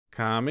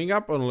Coming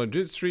up on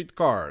Legit Street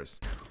Cars.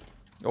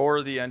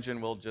 Or the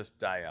engine will just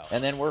die out.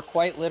 And then we're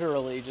quite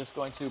literally just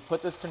going to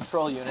put this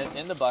control unit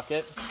in the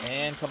bucket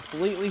and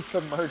completely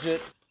submerge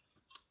it.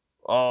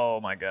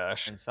 Oh my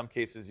gosh. In some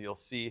cases, you'll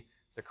see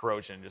the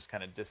corrosion just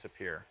kind of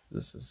disappear.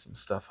 This is some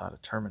stuff out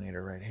of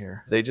Terminator right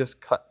here. They just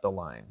cut the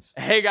lines.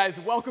 Hey guys,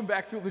 welcome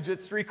back to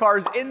Legit Street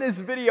Cars. In this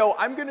video,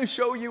 I'm gonna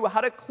show you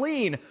how to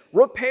clean,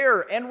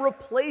 repair, and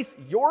replace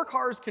your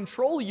car's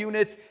control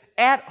units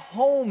at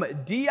home,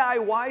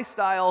 DIY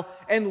style,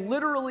 and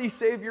literally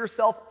save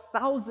yourself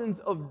thousands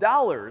of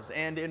dollars.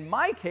 And in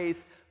my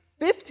case,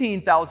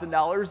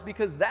 $15,000,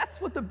 because that's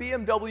what the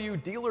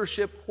BMW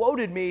dealership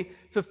quoted me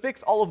to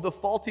fix all of the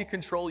faulty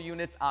control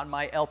units on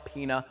my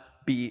Alpina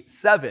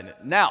B7.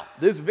 Now,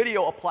 this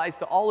video applies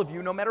to all of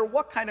you, no matter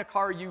what kind of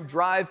car you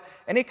drive,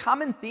 and a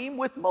common theme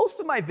with most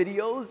of my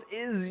videos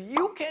is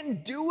you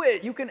can do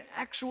it. You can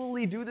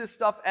actually do this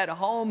stuff at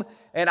home,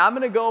 and I'm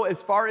gonna go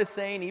as far as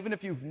saying, even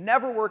if you've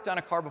never worked on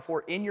a car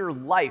before in your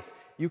life,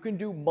 you can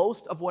do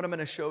most of what I'm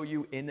gonna show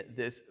you in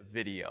this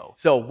video.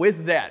 So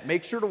with that,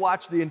 make sure to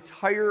watch the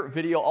entire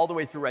video all the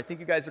way through. I think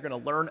you guys are gonna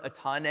learn a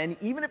ton, and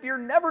even if you're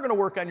never gonna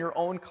work on your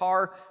own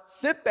car,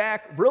 sit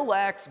back,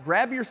 relax,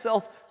 grab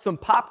yourself some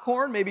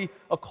popcorn, maybe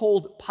a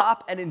cold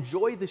pop, and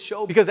enjoy the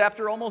show, because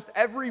after almost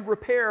every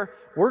repair,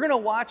 we're gonna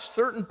watch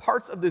certain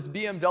parts of this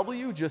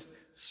BMW just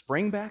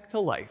spring back to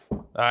life.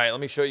 All right, let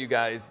me show you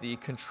guys the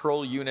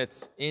control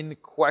units in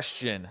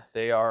question.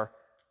 They are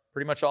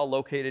pretty much all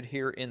located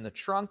here in the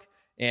trunk.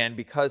 And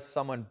because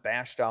someone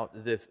bashed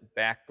out this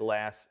back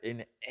glass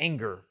in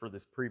anger for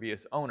this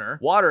previous owner,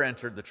 water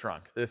entered the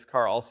trunk. This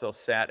car also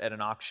sat at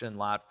an auction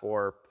lot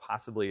for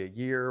possibly a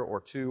year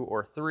or two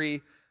or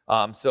three.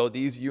 So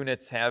these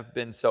units have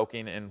been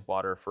soaking in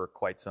water for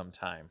quite some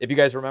time. If you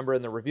guys remember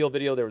in the reveal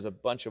video, there was a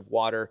bunch of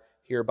water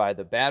here by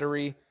the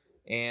battery.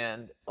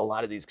 And a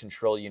lot of these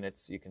control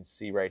units you can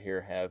see right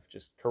here have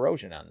just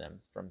corrosion on them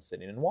from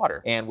sitting in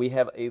water. And we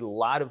have a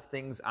lot of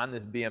things on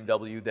this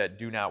BMW that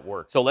do not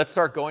work. So let's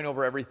start going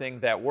over everything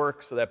that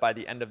works so that by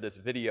the end of this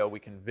video, we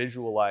can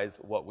visualize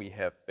what we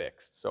have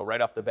fixed. So right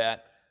off the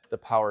bat, the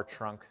power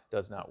trunk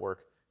does not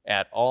work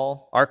at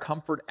all. Our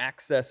comfort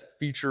access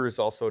feature is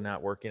also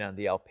not working on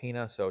the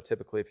Alpina. So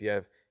typically if you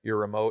have your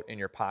remote in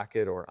your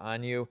pocket or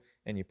on you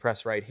and you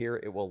press right here,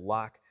 it will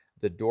lock.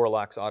 The door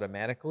locks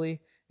automatically.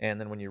 And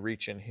then when you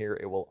reach in here,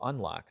 it will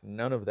unlock.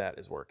 None of that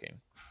is working.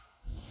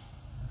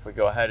 If we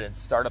go ahead and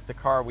start up the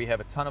car, we have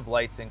a ton of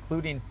lights,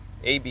 including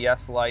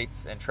ABS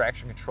lights and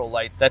traction control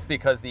lights. That's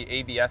because the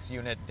ABS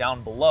unit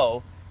down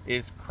below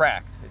is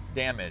cracked, it's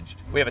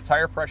damaged. We have a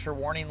tire pressure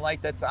warning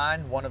light that's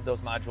on. One of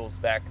those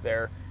modules back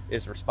there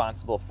is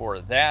responsible for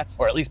that,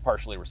 or at least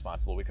partially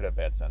responsible. We could have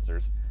bad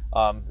sensors.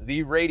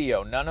 The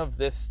radio, none of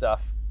this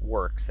stuff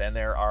works, and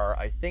there are,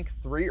 I think,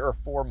 3 or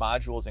 4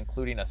 modules,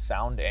 including a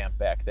sound amp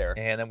back there.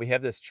 And then we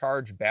have this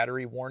charge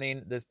battery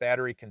warning. This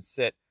battery can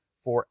sit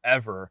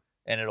forever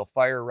and it'll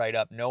fire right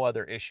up, no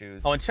other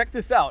issues. Oh, and check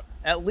this out.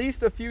 At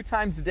least a few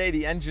times a day,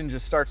 the engine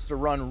just starts to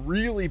run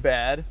really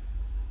bad.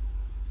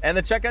 And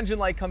the check engine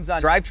light comes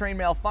on, drivetrain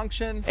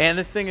malfunction, and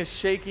this thing is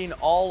shaking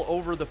all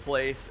over the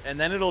place, and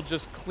then it'll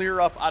just clear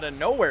up out of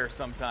nowhere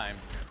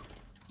sometimes.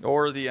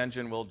 Or the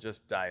engine will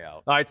just die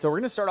out. All right, so we're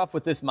gonna start off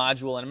with this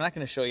module, and I'm not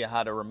gonna show you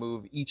how to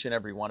remove each and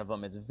every one of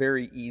them. It's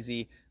very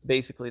easy.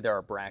 Basically, there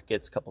are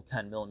brackets, a couple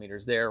 10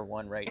 millimeters there,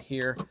 one right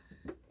here,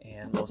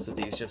 and most of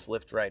these just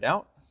lift right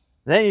out.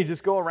 Then you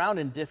just go around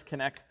and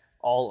disconnect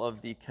all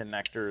of the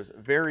connectors.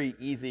 Very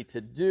easy to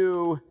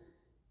do.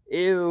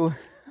 Ew,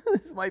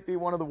 this might be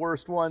one of the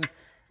worst ones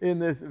in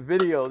this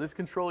video. This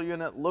control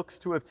unit looks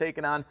to have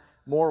taken on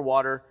more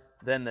water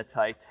than the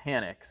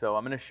Titanic. So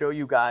I'm gonna show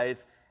you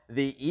guys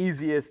the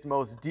easiest,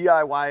 most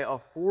DIY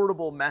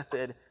affordable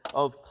method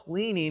of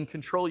cleaning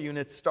control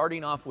units,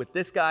 starting off with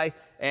this guy.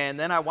 And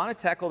then I want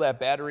to tackle that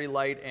battery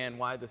light and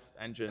why this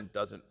engine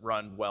doesn't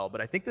run well.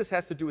 But I think this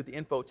has to do with the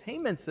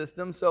infotainment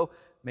system, so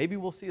maybe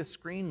we'll see a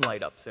screen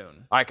light up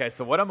soon. All right, guys,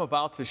 so what I'm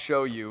about to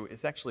show you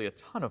is actually a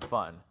ton of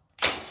fun.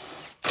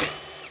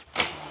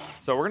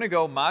 So we're gonna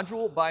go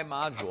module by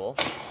module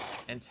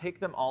and take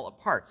them all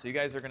apart. So you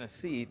guys are gonna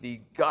see the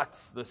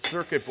guts, the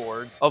circuit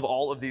boards of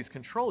all of these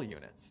control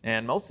units.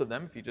 And most of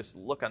them, if you just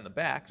look on the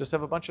back, just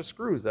have a bunch of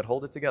screws that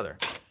hold it together.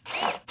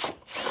 All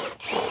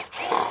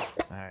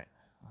right,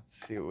 let's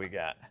see what we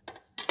got.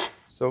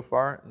 So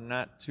far,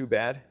 not too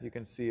bad. You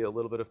can see a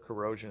little bit of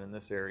corrosion in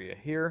this area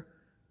here,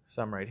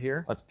 some right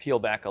here. Let's peel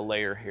back a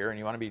layer here, and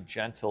you wanna be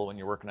gentle when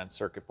you're working on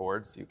circuit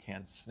boards. You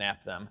can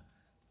snap them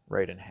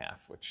right in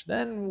half, which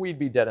then we'd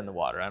be dead in the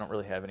water. I don't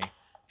really have any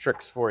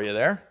tricks for you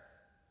there.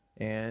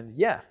 And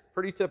yeah,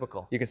 pretty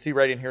typical. You can see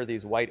right in here,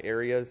 these white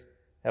areas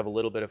have a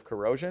little bit of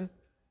corrosion,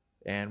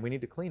 and we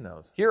need to clean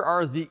those. Here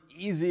are the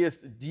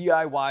easiest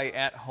DIY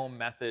at-home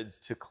methods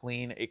to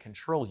clean a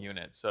control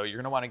unit. So you're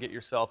gonna wanna get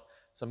yourself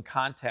some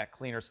contact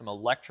cleaner, some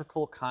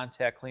electrical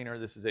contact cleaner.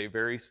 This is a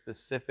very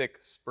specific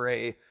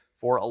spray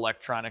for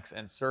electronics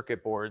and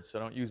circuit boards, so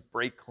don't use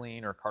brake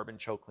clean or carbon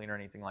choke clean or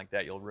anything like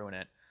that, you'll ruin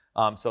it.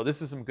 So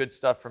this is some good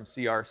stuff from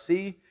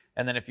CRC.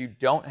 And then if you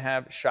don't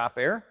have shop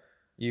air,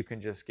 you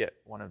can just get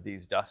one of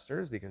these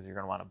dusters because you're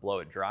going to want to blow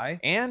it dry,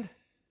 and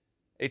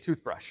a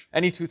toothbrush.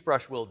 Any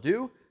toothbrush will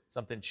do,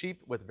 something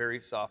cheap with very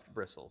soft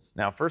bristles.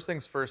 Now, first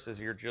things first is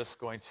you're just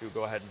going to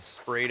go ahead and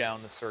spray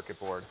down the circuit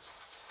board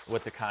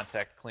with the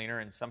contact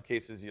cleaner. In some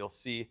cases, you'll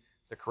see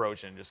the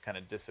corrosion just kind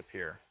of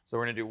disappear. So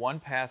we're going to do one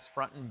pass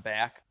front and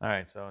back. All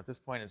right, so at this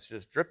point, it's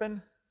just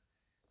dripping.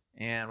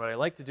 And what I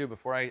like to do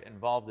before I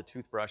involve the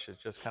toothbrush is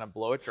just kind of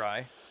blow it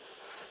dry.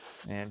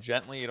 And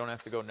gently, you don't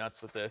have to go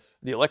nuts with this.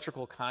 The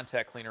electrical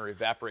contact cleaner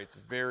evaporates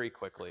very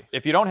quickly.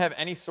 If you don't have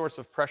any source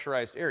of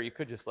pressurized air, you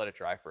could just let it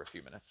dry for a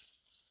few minutes.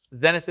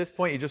 Then at this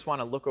point, you just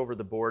want to look over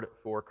the board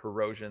for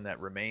corrosion that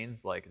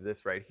remains, like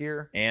this right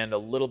here, and a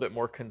little bit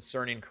more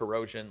concerning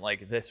corrosion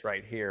like this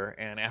right here.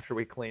 And after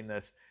we clean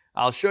this,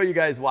 I'll show you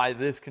guys why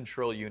this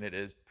control unit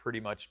is pretty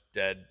much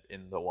dead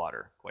in the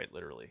water, quite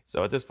literally.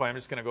 So at this point, I'm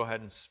just gonna go ahead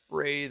and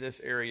spray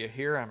this area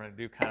here. I'm gonna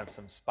do kind of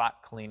some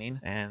spot cleaning,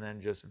 and then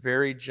just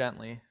very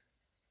gently,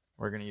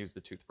 we're gonna use the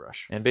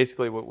toothbrush. And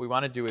basically what we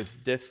wanna do is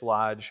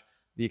dislodge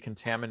the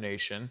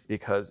contamination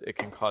because it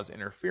can cause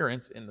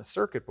interference in the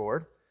circuit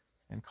board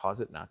and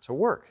cause it not to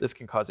work. This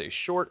can cause a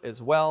short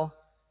as well.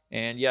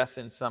 And yes,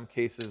 in some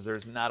cases,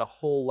 there's not a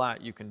whole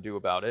lot you can do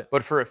about it.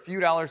 But for a few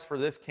dollars for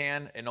this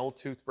can, an old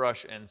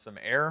toothbrush, and some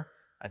air,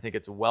 I think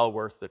it's well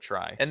worth the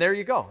try. And there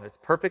you go. It's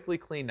perfectly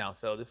clean now.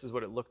 So this is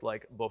what it looked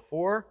like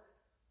before,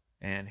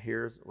 and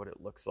here's what it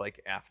looks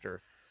like after.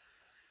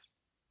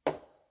 There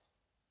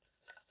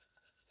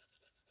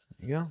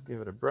you go.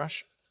 Give it a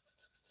brush,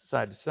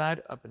 side to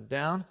side, up and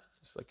down,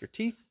 just like your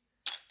teeth.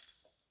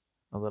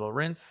 A little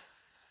rinse,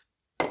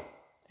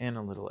 and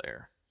a little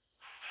air.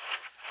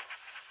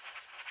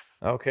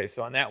 Okay,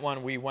 so on that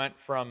one, we went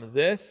from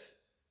this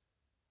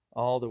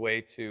all the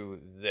way to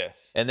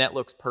this. And that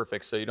looks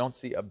perfect. So you don't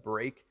see a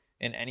break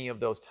in any of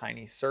those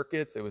tiny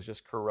circuits. It was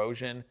just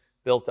corrosion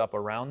built up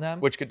around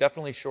them, which could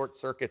definitely short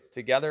circuits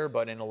together.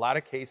 But in a lot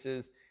of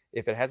cases,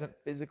 if it hasn't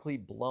physically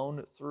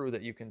blown through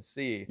that you can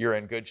see, you're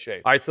in good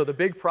shape. All right, so the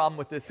big problem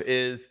with this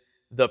is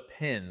the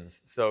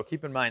pins. So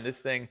keep in mind,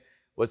 this thing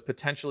was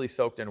potentially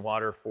soaked in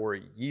water for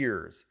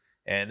years.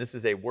 And this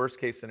is a worst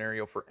case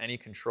scenario for any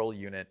control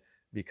unit,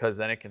 because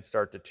then it can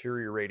start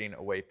deteriorating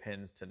away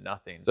pins to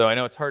nothing. So I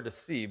know it's hard to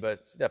see,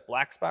 but see that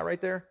black spot right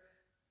there?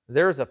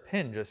 There's a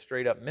pin just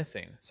straight up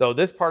missing. So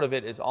this part of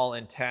it is all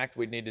intact.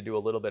 We'd need to do a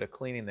little bit of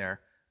cleaning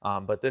there.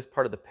 But this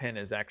part of the pin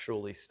is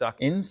actually stuck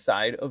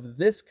inside of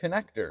this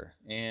connector.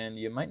 And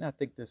you might not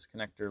think this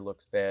connector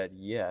looks bad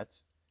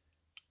yet,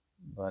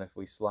 but if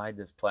we slide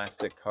this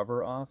plastic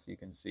cover off, you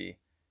can see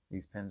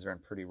these pins are in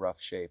pretty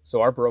rough shape.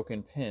 So our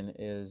broken pin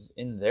is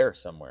in there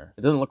somewhere.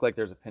 It doesn't look like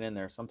there's a pin in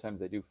there. Sometimes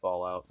they do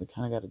fall out. We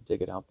kind of got to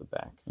dig it out the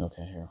back.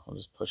 Okay, here, I'll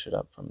just push it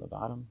up from the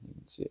bottom. You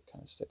can see it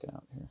kind of sticking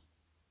out here.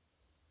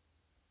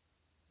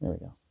 There we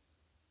go.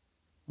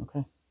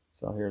 Okay,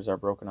 so here's our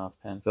broken off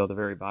pin. So the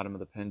very bottom of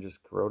the pin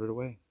just corroded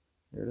away.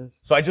 Here it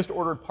is. So I just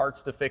ordered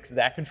parts to fix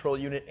that control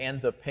unit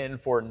and the pin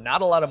for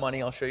not a lot of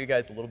money. I'll show you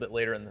guys a little bit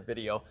later in the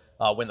video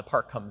when the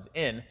part comes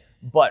in.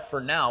 But for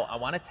now, I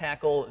want to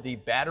tackle the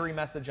battery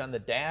message on the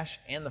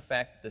dash and the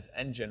fact that this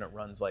engine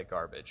runs like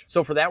garbage.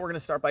 So for that, we're going to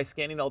start by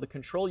scanning all the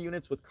control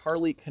units with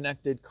Carly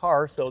Connected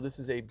Car. So this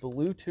is a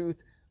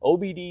Bluetooth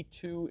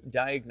OBD2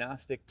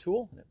 diagnostic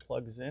tool, and it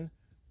plugs in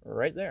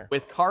right there.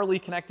 With Carly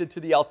connected to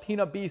the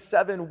Alpina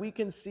B7, we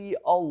can see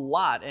a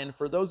lot. And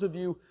for those of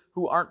you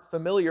who aren't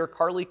familiar,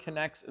 Carly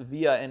connects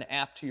via an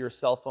app to your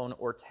cell phone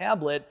or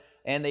tablet,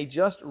 and they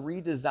just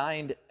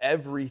redesigned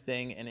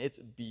everything, and it's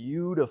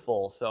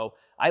beautiful. So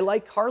I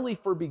like Carly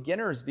for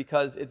beginners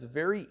because it's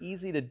very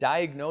easy to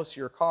diagnose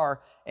your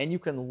car, and you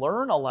can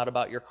learn a lot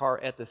about your car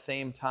at the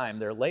same time.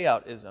 Their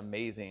layout is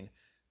amazing.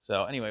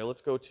 So anyway,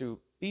 let's go to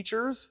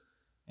features,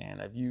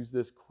 and I've used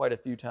this quite a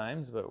few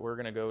times, but we're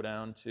gonna go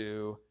down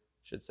to,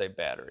 should say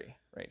battery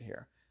right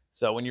here.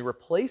 So when you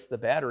replace the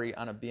battery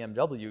on a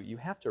BMW, you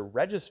have to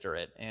register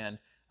it, and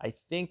I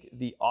think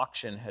the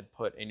auction had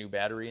put a new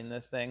battery in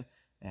this thing,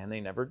 and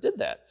they never did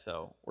that.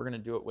 So we're gonna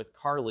do it with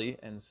Carly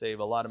and save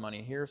a lot of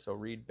money here. So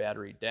read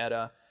battery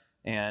data.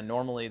 And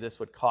normally this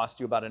would cost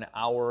you about an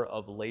hour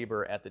of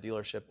labor at the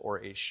dealership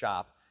or a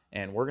shop.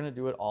 And we're gonna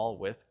do it all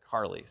with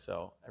Carly.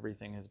 So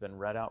everything has been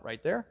read out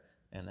right there.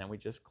 And then we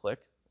just click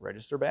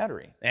register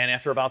battery. And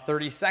after about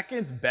 30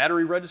 seconds,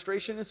 battery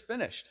registration is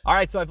finished. All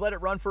right, so I've let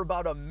it run for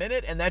about a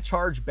minute, and that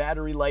charge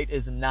battery light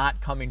is not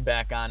coming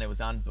back on. It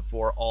was on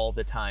before all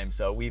the time.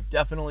 So we've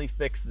definitely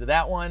fixed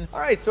that one. All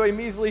right, so a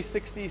measly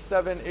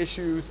 67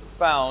 issues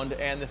found,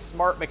 and the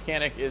Smart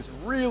Mechanic is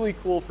really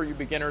cool for you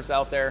beginners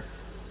out there.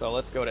 So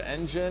let's go to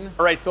engine.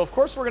 All right, so of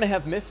course we're gonna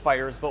have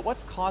misfires, but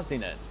what's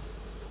causing it?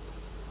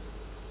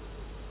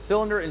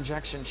 Cylinder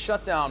injection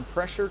shutdown,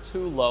 pressure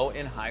too low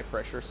in high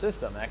pressure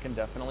system. That can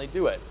definitely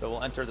do it. So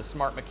we'll enter the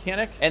Smart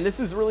Mechanic. And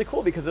this is really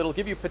cool because it'll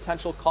give you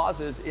potential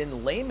causes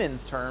in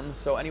layman's terms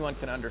so anyone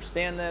can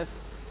understand this.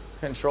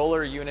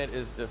 Controller unit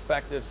is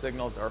defective,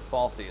 signals are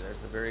faulty.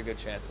 There's a very good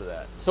chance of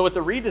that. So with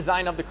the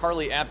redesign of the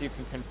Carly app, you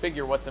can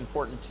configure what's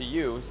important to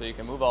you. So you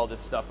can move all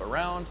this stuff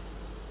around.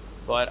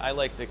 but I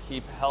like to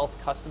keep health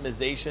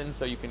customization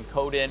so you can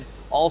code in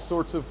all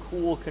sorts of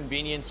cool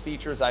convenience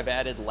features. I've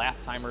added lap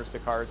timers to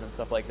cars and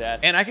stuff like that.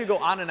 And I could go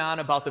on and on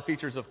about the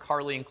features of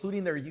Carly,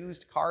 including their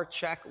used car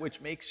check,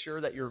 which makes sure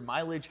that your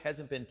mileage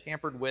hasn't been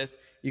tampered with.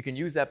 You can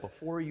use that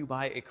before you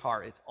buy a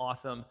car. It's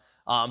awesome.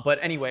 But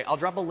anyway, I'll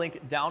drop a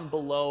link down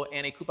below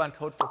and a coupon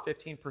code for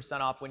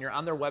 15% off. When you're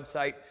on their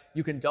website,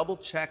 you can double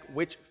check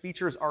which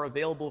features are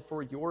available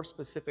for your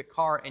specific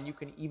car, and you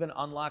can even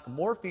unlock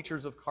more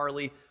features of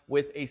Carly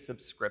with a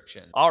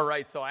subscription. All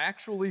right, so I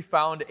actually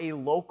found a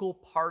local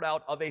part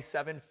out of a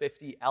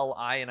 750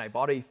 Li, and I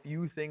bought a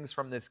few things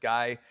from this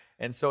guy.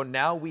 And so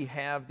now we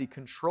have the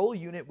control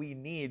unit we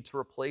need to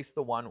replace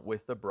the one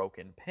with the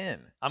broken pin.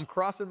 I'm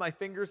crossing my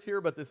fingers here,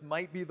 but this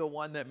might be the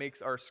one that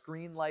makes our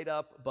screen light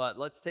up. But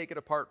let's take it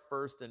apart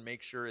first and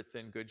make sure it's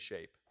in good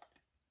shape.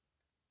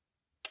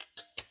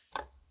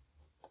 There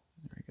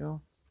we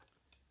go.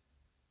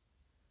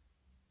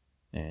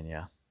 And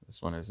yeah,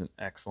 this one is in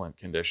excellent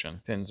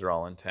condition. Pins are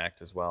all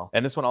intact as well.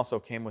 And this one also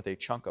came with a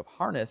chunk of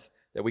harness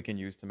that we can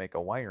use to make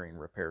a wiring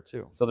repair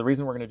too. So the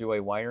reason we're going to do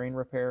a wiring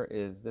repair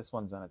is this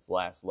one's on its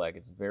last leg.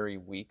 It's very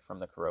weak from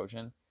the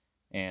corrosion,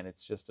 and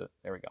it's just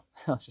there we go.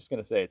 I was just going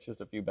to say it's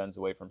just a few bends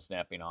away from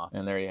snapping off,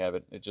 and there you have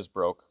it. It just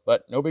broke,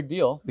 but no big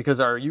deal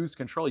because our used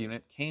control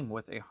unit came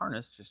with a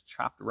harness just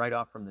chopped right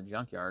off from the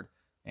junkyard,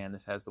 and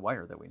this has the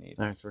wire that we need.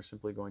 All right, so we're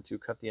simply going to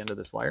cut the end of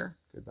this wire.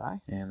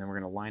 Goodbye. And then we're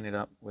going to line it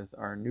up with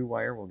our new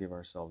wire. We'll give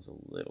ourselves a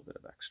little bit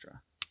of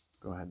extra.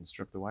 Go ahead and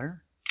strip the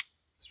wire.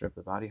 Strip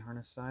the body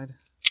harness side.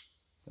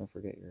 Don't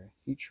forget your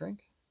heat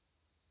shrink.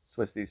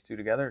 Twist these two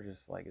together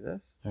just like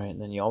this. All right,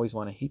 and then you always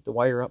want to heat the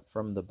wire up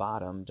from the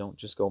bottom. Don't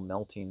just go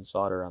melting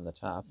solder on the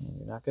top. And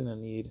you're not going to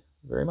need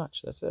very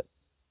much. That's it.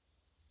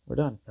 We're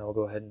done. Now we'll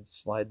go ahead and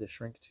slide the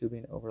shrink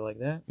tubing over like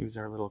that. Use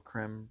our little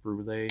creme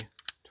brulee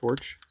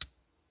torch.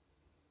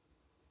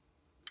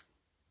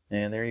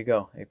 And there you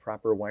go, a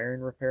proper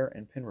wiring repair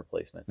and pin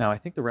replacement. Now I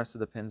think the rest of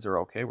the pins are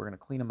okay. We're going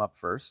to clean them up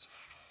first.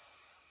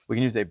 We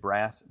can use a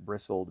brass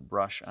bristled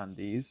brush on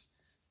these.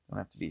 Don't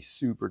have to be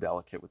super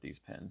delicate with these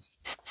pins.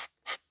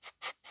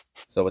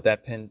 So with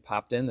that pin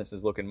popped in, this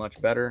is looking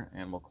much better,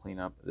 and we'll clean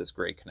up this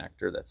gray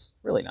connector that's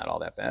really not all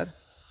that bad.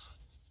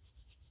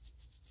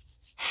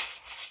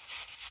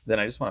 Then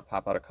I just want to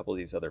pop out a couple of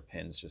these other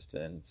pins just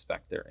to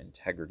inspect their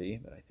integrity,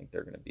 but I think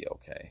they're going to be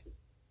okay.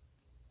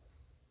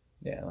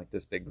 Yeah, like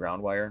this big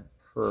ground wire,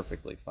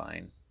 perfectly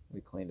fine.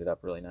 We cleaned it up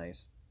really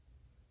nice.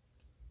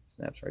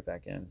 Snaps right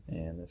back in.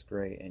 And this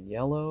gray and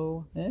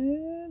yellow,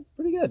 it's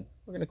pretty good.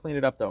 We're going to clean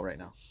it up though right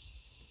now.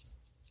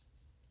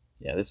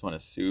 Yeah, this one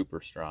is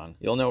super strong.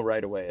 You'll know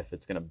right away if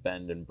it's going to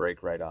bend and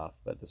break right off,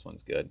 but this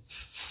one's good.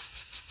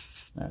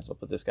 All right, so I'll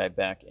put this guy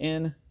back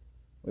in.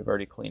 We've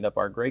already cleaned up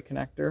our gray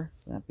connector.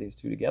 Snap these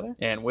two together.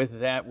 And with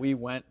that, we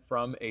went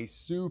from a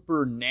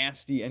super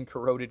nasty and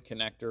corroded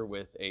connector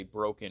with a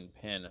broken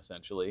pin,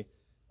 essentially,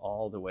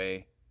 all the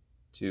way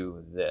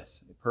to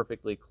this. A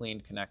perfectly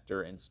cleaned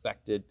connector,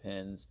 inspected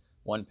pins,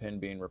 one pin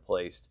being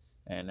replaced.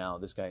 And now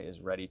this guy is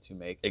ready to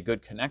make a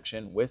good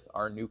connection with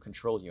our new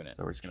control unit.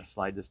 So we're just gonna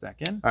slide this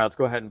back in. All right, let's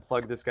go ahead and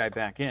plug this guy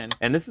back in.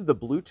 And this is the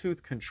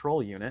Bluetooth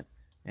control unit.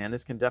 And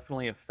this can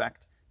definitely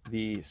affect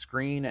the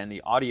screen and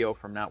the audio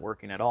from not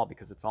working at all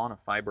because it's on a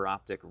fiber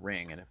optic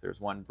ring. And if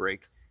there's one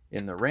break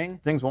in the ring,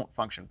 things won't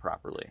function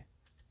properly.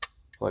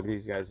 Plug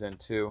these guys in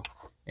too.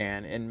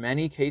 And in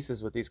many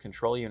cases with these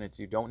control units,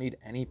 you don't need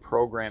any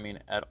programming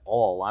at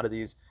all. A lot of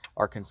these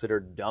are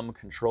considered dumb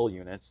control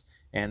units,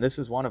 and this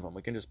is one of them.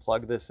 We can just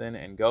plug this in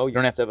and go. You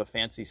don't have to have a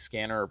fancy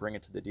scanner or bring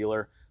it to the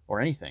dealer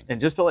or anything.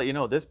 And just to let you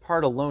know, this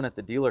part alone at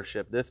the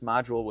dealership, this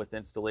module with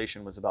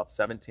installation was about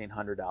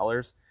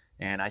 $1,700,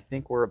 and I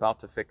think we're about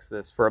to fix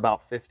this for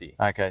about $50.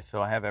 Okay,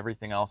 so I have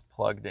everything else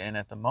plugged in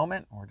at the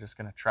moment. We're just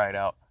gonna try it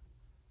out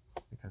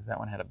because that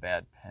one had a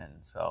bad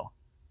pin, so.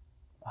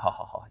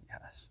 Oh,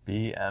 yes.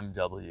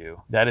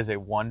 BMW. That is a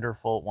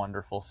wonderful,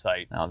 wonderful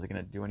sight. Now, is it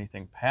going to do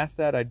anything past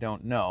that? I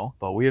don't know.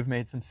 But we have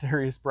made some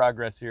serious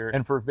progress here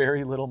and for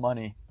very little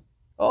money.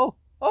 Oh,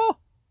 look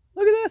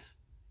at this.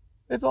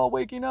 It's all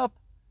waking up.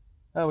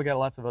 Oh, we got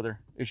lots of other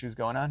issues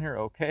going on here.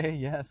 Okay,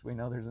 yes, we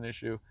know there's an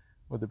issue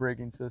with the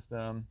braking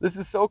system. This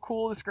is so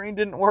cool. The screen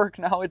didn't work.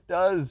 Now it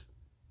does.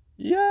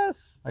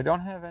 Yes. I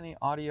don't have any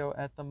audio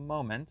at the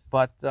moment,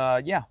 but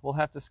yeah, we'll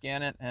have to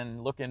scan it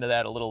and look into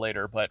that a little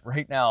later. But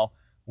right now,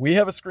 we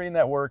have a screen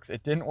that works.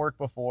 It didn't work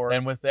before.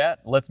 And with that,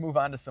 let's move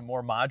on to some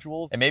more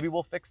modules and maybe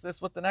we'll fix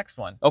this with the next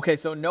one. Okay,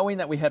 so knowing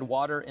that we had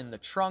water in the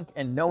trunk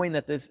and knowing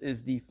that this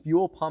is the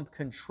fuel pump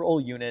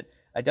control unit,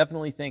 I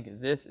definitely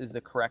think this is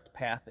the correct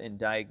path in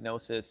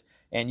diagnosis.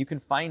 And you can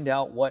find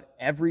out what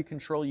every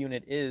control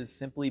unit is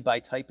simply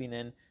by typing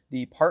in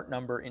the part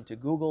number into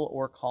Google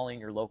or calling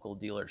your local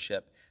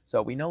dealership.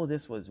 So we know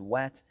this was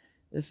wet.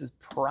 This is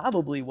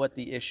probably what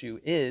the issue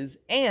is.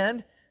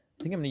 And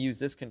I think I'm going to use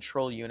this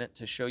control unit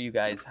to show you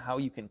guys how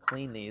you can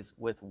clean these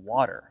with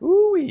water.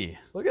 Ooh-wee,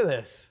 look at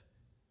this.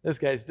 This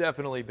guy's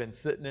definitely been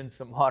sitting in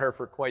some water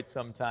for quite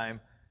some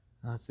time.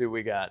 Let's see what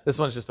we got. This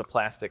one's just a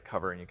plastic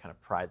cover and you kind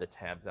of pry the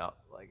tabs out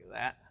like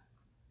that.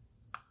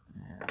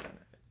 And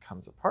it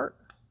comes apart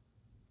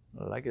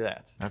like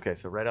that. Okay,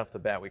 so right off the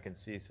bat, we can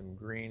see some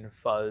green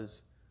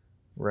fuzz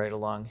right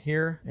along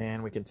here,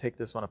 and we can take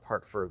this one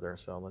apart further.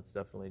 So let's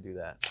definitely do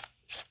that.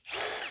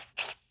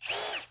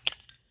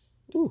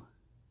 Ooh.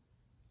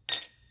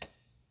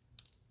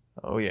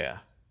 Oh yeah.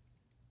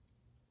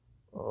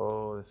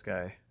 Oh, this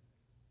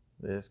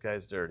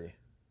guy's dirty.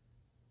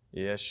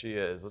 Yes, she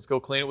is. Let's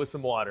go clean it with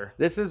some water.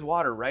 This is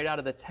water right out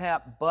of the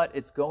tap, but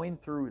it's going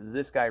through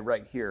this guy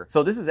right here.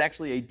 So this is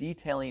actually a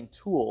detailing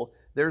tool.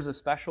 There's a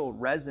special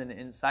resin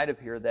inside of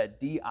here that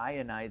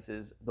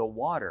deionizes the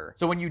water.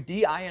 So when you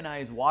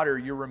deionize water,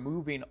 you're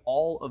removing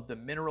all of the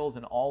minerals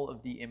and all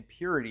of the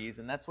impurities,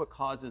 and that's what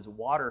causes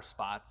water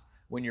spots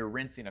when you're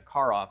rinsing a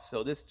car off.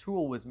 So this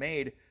tool was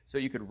made so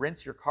you could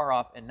rinse your car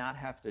off and not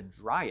have to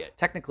dry it.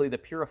 Technically, the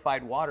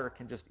purified water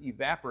can just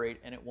evaporate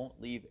and it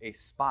won't leave a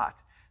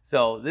spot.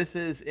 So this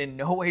is in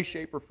no way,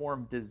 shape, or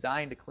form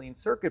designed to clean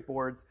circuit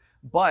boards,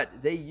 but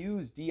they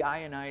use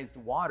deionized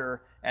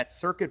water at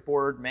circuit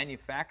board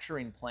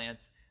manufacturing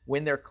plants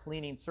when they're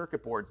cleaning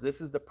circuit boards.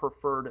 This is the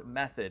preferred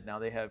method. Now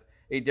they have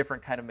a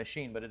different kind of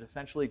machine, but it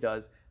essentially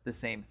does the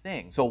same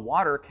thing. So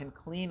water can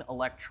clean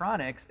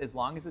electronics as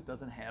long as it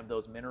doesn't have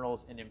those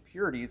minerals and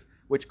impurities,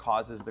 which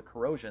causes the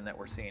corrosion that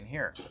we're seeing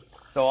here.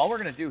 So all we're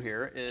gonna do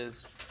here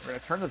is we're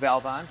gonna turn the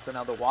valve on. So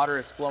now the water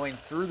is flowing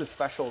through the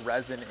special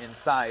resin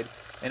inside,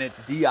 and it's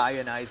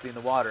deionizing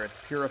the water.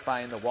 It's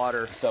purifying the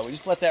water. So we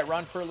just let that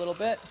run for a little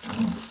bit.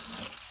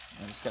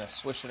 I'm just gonna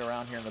swish it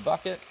around here in the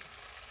bucket.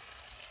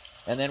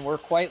 And then we're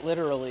quite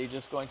literally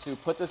just going to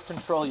put this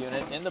control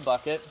unit in the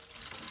bucket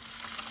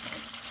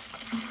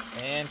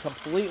and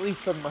completely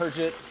submerge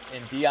it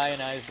in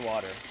deionized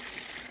water.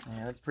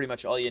 And that's pretty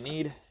much all you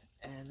need.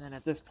 And then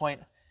at this point,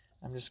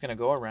 I'm just gonna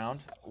go around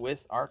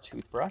with our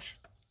toothbrush,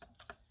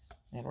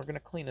 and we're gonna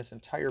clean this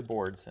entire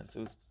board since it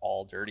was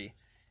all dirty.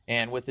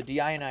 And with the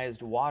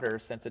deionized water,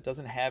 since it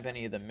doesn't have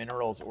any of the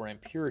minerals or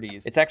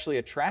impurities, it's actually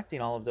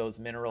attracting all of those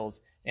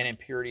minerals and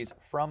impurities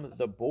from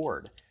the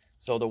board.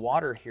 So the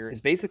water here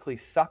is basically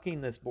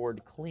sucking this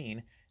board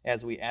clean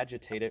as we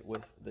agitate it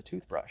with the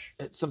toothbrush.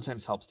 It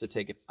sometimes helps to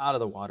take it out of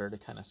the water to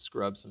kind of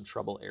scrub some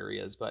trouble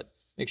areas, but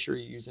make sure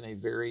you're using a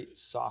very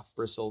soft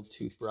bristled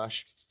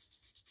toothbrush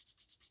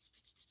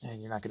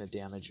and you're not going to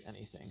damage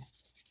anything.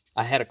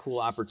 I had a cool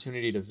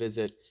opportunity to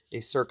visit a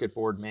circuit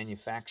board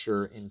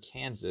manufacturer in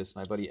Kansas.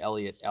 My buddy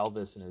Elliot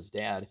Elvis and his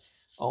dad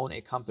own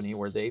a company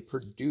where they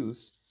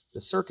produce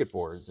the circuit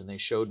boards, and they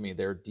showed me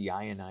their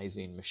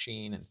deionizing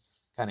machine and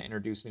kind of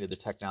introduced me to the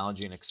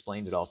technology and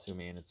explained it all to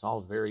me, and it's all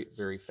very,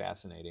 very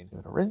fascinating. Give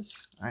it a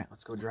rinse. All right,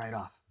 let's go dry it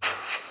off.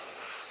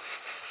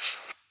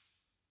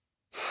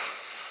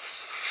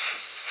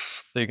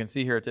 So you can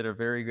see here it did a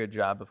very good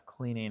job of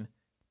cleaning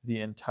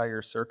the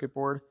entire circuit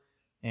board,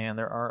 and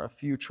there are a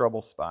few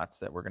trouble spots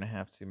that we're going to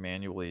have to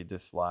manually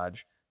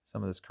dislodge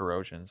some of this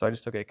corrosion. So I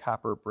just took a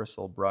copper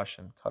bristle brush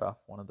and cut off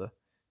one of the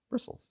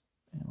bristles,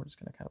 and we're just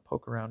going to kind of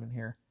poke around in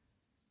here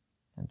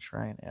and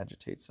try and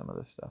agitate some of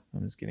this stuff.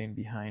 I'm just getting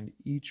behind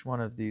each one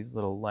of these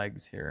little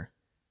legs here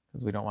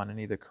because we don't want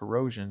any of the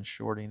corrosion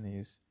shorting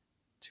these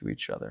to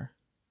each other.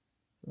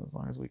 So as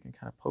long as we can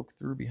kind of poke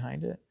through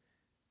behind it,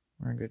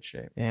 we're in good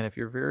shape. And if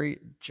you're very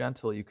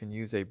gentle, you can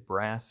use a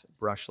brass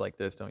brush like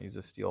this. Don't use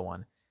a steel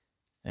one.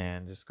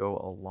 And just go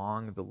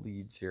along the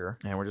leads here.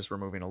 And we're just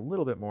removing a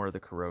little bit more of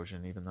the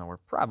corrosion, even though we're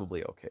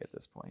probably okay at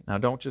this point. Now,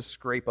 don't just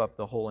scrape up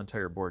the whole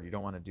entire board. You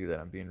don't want to do that.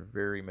 I'm being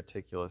very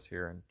meticulous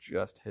here and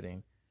just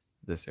hitting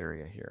this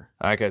area here.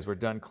 All right, guys, we're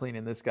done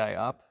cleaning this guy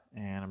up,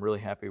 and I'm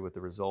really happy with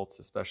the results,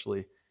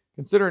 especially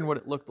considering what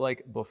it looked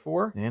like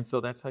before. And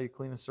so that's how you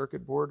clean a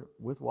circuit board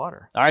with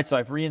water. All right, so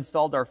I've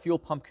reinstalled our fuel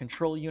pump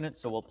control unit,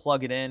 so we'll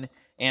plug it in.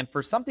 And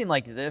for something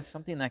like this,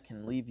 something that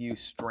can leave you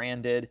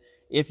stranded,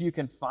 if you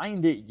can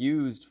find it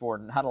used for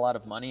not a lot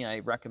of money, I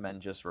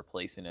recommend just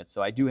replacing it.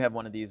 So I do have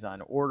one of these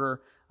on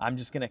order. I'm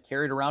just gonna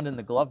carry it around in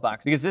the glove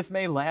box because this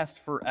may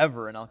last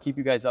forever, and I'll keep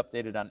you guys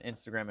updated on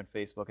Instagram and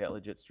Facebook at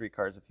Legit Street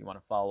Cars if you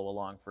wanna follow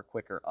along for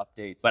quicker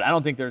updates. But I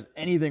don't think there's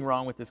anything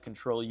wrong with this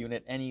control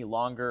unit any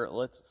longer.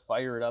 Let's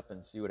fire it up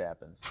and see what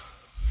happens.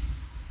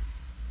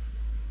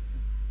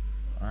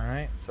 All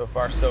right, so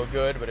far so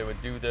good, but it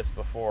would do this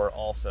before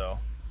also.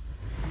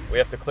 We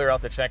have to clear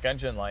out the check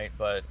engine light,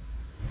 but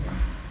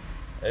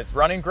it's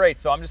running great,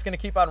 so I'm just gonna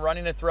keep on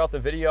running it throughout the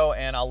video,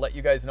 and I'll let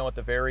you guys know at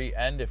the very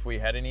end if we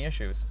had any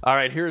issues. All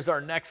right, here's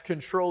our next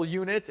control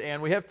unit,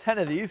 and we have 10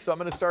 of these, so I'm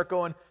gonna start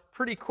going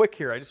pretty quick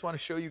here. I just wanna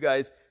show you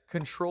guys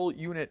control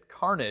unit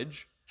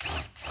carnage.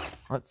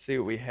 Let's see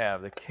what we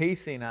have. The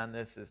casing on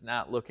this is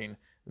not looking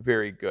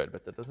very good,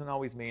 but that doesn't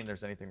always mean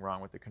there's anything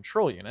wrong with the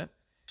control unit.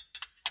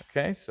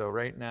 Okay, so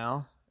right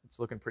now, it's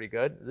looking pretty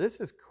good.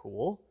 This is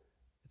cool.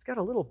 It's got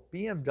a little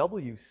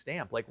BMW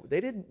stamp. Like, they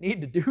didn't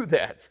need to do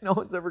that. No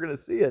one's ever going to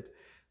see it.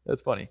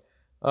 That's funny.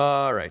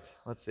 All right,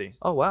 let's see.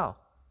 Oh, wow.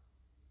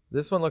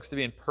 This one looks to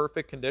be in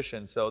perfect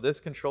condition. So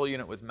this control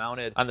unit was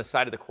mounted on the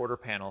side of the quarter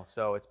panel.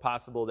 So it's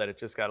possible that it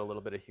just got a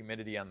little bit of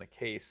humidity on the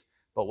case,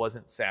 but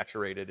wasn't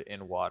saturated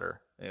in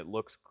water. It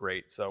looks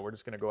great. So we're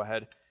just going to go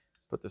ahead,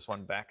 put this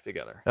one back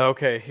together.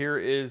 Okay, here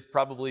is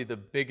probably the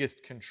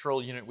biggest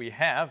control unit we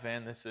have,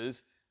 and this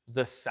is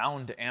the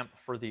sound amp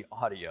for the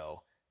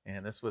audio.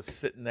 And this was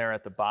sitting there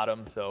at the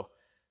bottom, so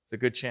it's a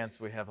good chance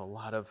we have a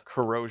lot of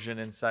corrosion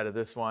inside of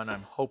this one.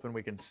 I'm hoping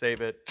we can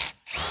save it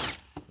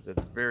because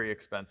it's very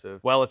expensive.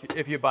 Well,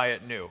 if you buy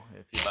it new,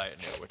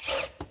 which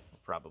we're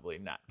probably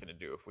not gonna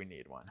do if we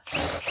need one.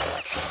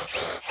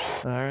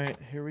 All right,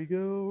 here we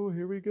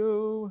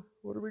go.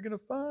 What are we gonna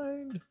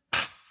find?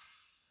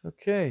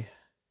 Okay,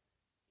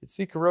 you can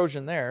see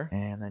corrosion there.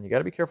 And then you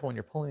gotta be careful when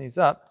you're pulling these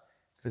up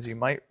because you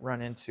might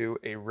run into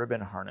a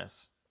ribbon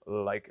harness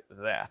like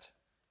that.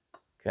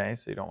 Okay,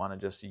 so you don't want to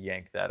just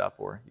yank that up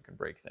or you can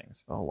break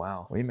things. Oh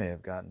wow, we may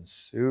have gotten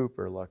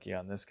super lucky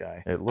on this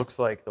guy. It looks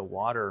like the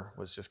water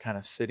was just kind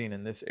of sitting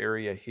in this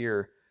area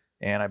here,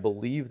 and I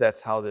believe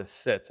that's how this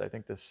sits. I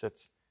think this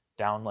sits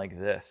down like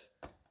this.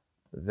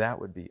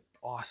 That would be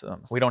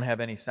awesome. We don't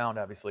have any sound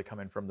obviously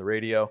coming from the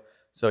radio,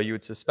 so you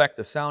would suspect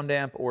the sound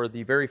amp or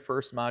the very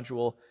first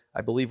module,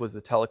 I believe, was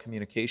the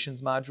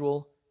telecommunications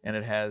module, and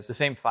it has the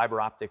same fiber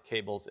optic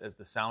cables as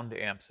the sound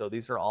amp, so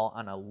these are all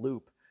on a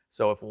loop.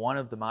 So if one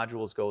of the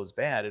modules goes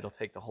bad, it'll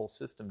take the whole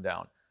system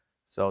down.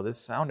 So this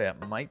sound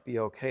amp might be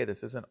okay.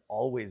 This isn't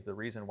always the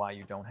reason why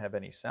you don't have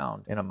any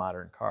sound in a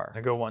modern car.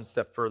 I go one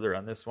step further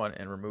on this one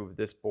and remove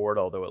this board,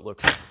 although it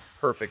looks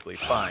perfectly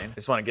fine.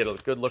 Just want to get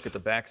a good look at the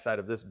back side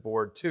of this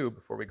board too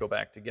before we go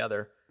back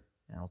together.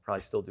 And I'll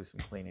probably still do some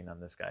cleaning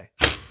on this guy.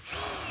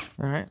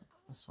 All right,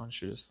 this one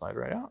should just slide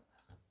right out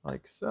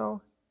like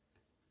so.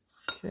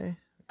 Okay.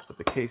 Put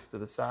the case to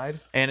the side.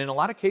 And in a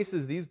lot of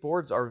cases, these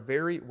boards are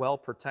very well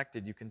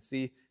protected. You can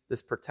see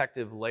this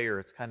protective layer.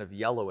 It's kind of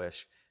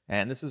yellowish.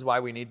 And this is why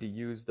we need to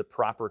use the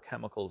proper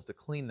chemicals to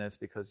clean this,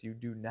 because you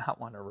do not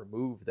want to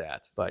remove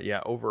that. But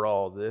yeah,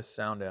 overall, this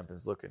sound amp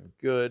is looking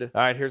good.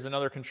 All right, here's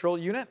another control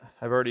unit.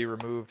 I've already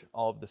removed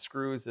all of the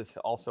screws. This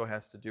also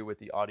has to do with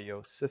the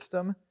audio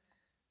system.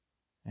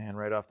 And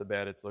right off the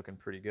bat, it's looking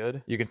pretty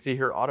good. You can see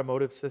here,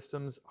 Automotive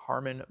Systems,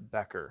 Harmon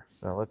Becker.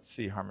 So let's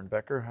see, Harmon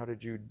Becker, how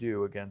did you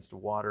do against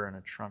water in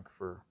a trunk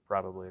for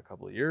probably a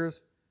couple of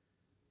years?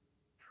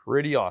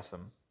 Pretty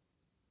awesome.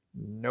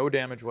 No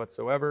damage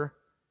whatsoever.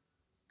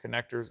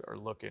 Connectors are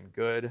looking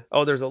good.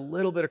 Oh, there's a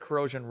little bit of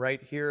corrosion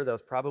right here. That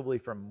was probably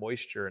from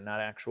moisture and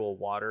not actual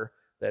water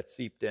that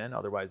seeped in.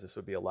 Otherwise, this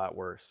would be a lot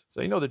worse.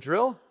 So you know the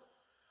drill.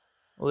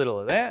 A little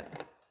of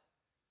that.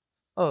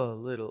 A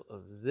little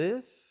of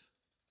this.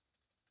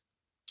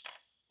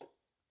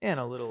 And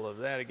a little of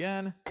that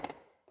again,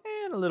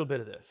 and a little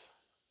bit of this.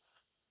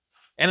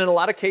 And in a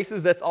lot of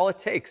cases, that's all it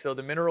takes. So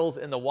the minerals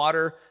in the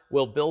water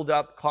will build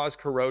up, cause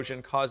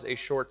corrosion, cause a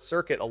short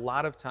circuit a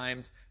lot of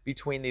times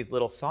between these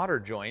little solder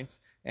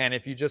joints. And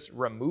if you just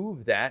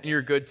remove that,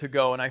 you're good to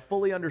go. And I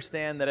fully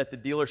understand that at the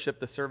dealership,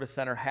 the service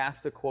center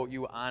has to quote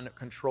you on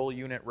control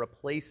unit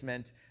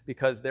replacement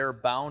because they're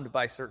bound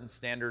by certain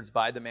standards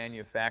by the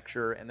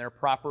manufacturer, and their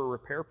proper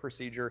repair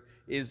procedure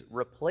is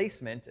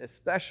replacement,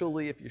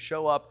 especially if you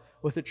show up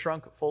with a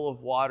trunk full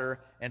of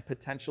water and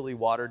potentially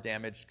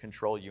water-damaged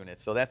control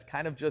units. So that's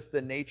kind of just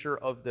the nature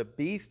of the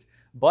beast.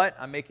 But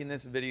I'm making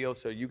this video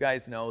so you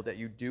guys know that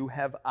you do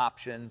have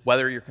options.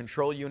 Whether your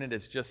control unit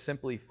is just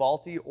simply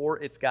faulty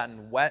or it's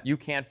gotten wet, you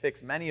can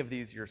fix many of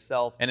these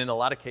yourself, and in a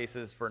lot of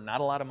cases for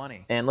not a lot of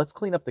money. And let's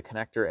clean up the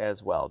connector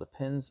as well. The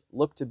pins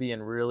look to be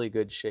in really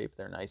good shape.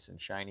 They're nice and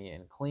shiny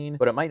and clean,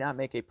 but it might not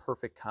make a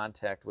perfect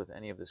contact with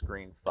any of this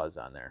green fuzz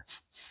on there.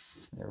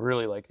 I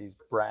really like these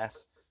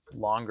brass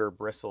longer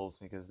bristles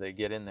because they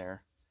get in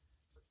there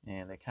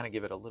and they kind of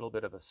give it a little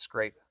bit of a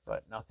scrape,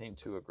 but nothing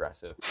too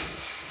aggressive.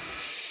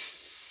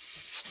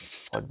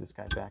 Plug this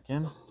guy back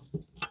in. All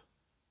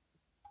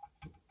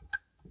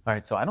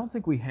right, so I don't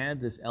think we had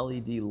this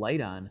LED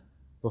light on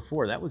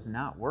before. That was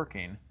not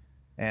working.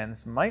 And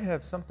this might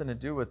have something to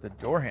do with the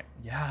door handle.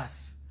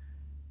 Yes,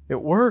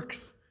 it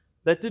works.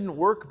 That didn't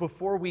work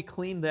before we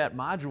cleaned that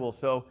module.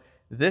 So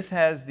this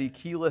has the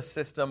keyless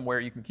system where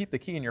you can keep the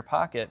key in your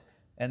pocket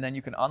and then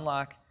you can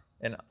unlock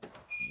and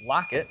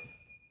lock it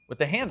with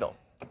the handle.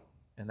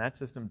 And that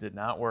system did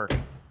not work.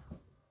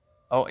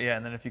 Oh yeah,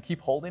 and then if you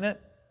keep holding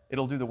it,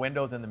 it'll do the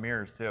windows and the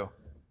mirrors too.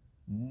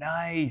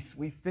 Nice,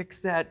 we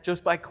fixed that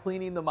just by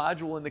cleaning the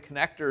module and the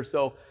connector,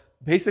 so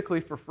basically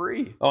for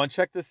free. Oh, and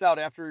check this out,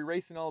 after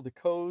erasing all the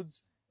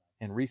codes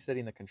and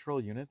resetting the control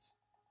units,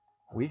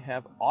 we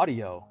have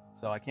audio.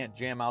 So I can't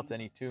jam out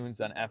any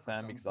tunes on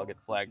FM because I'll get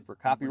flagged for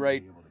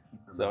copyright.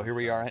 So here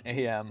we are on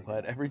AM,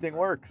 but everything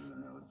works.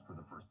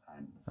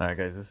 All right,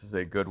 guys, this is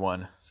a good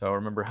one. So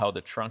remember how the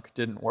trunk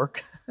didn't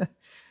work?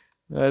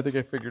 I think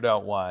I figured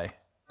out why.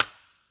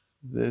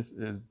 This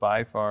is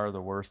by far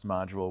the worst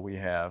module we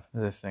have.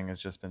 This thing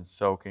has just been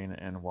soaking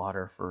in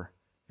water for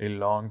a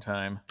long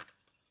time.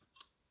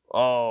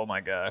 Oh my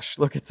gosh,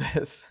 look at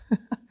this.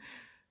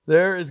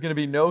 There is going to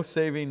be no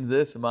saving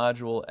this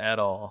module at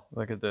all.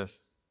 Look at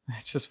this.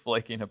 It's just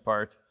flaking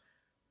apart.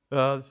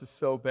 Oh, this is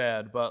so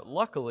bad. But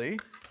luckily,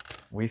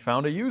 we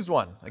found a used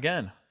one,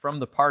 again, from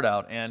the part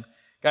out. And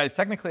guys,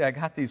 technically I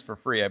got these for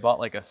free. I bought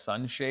like a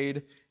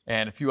sunshade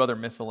and a few other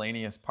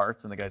miscellaneous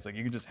parts. And the guy's like,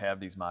 you can just have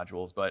these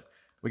modules, but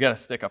we got to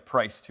stick a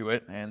price to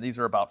it. And these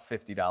are about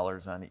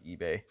 $50 on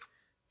eBay.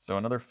 So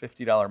another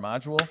 $50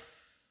 module.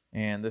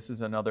 And this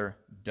is another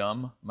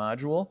dumb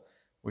module,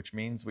 which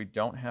means we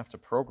don't have to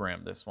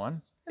program this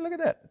one. Hey, look at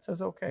that. It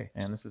says okay.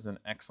 And this is in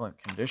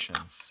excellent condition.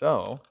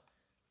 So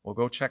we'll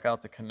go check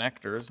out the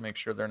connectors, make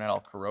sure they're not all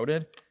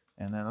corroded.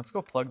 And then let's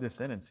go plug this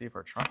in and see if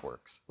our trunk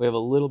works. We have a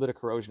little bit of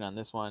corrosion on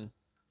this one.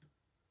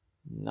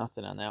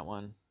 Nothing on that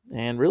one.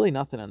 And really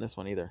nothing on this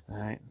one either. All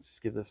right, let's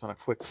just give this one a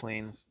quick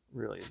clean. This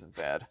really isn't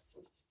bad.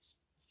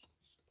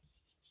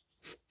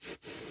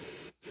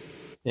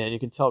 Yeah, and you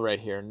can tell right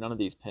here, none of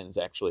these pins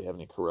actually have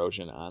any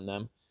corrosion on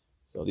them.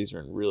 So these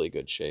are in really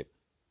good shape.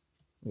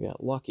 We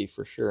got lucky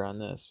for sure on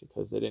this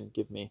because they didn't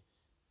give me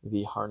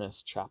the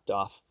harness chopped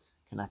off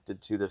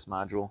connected to this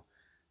module.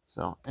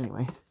 So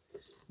anyway,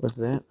 with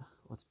that,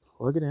 let's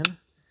plug it in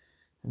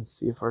and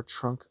see if our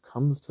trunk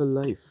comes to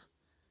life.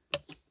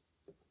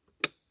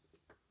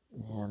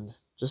 And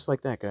just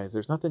like that, guys,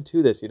 there's nothing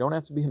to this. You don't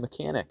have to be a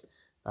mechanic,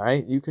 all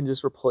right? You can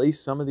just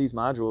replace some of these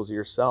modules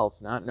yourself,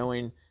 not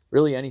knowing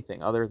really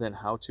anything other than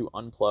how to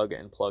unplug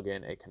and plug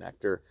in a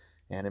connector.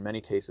 And in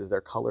many cases, they're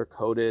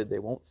color-coded. They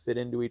won't fit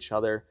into each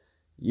other.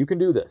 You can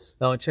do this.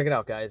 Now, check it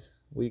out, guys.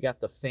 We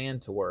got the fan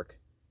to work.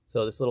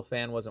 So this little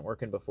fan wasn't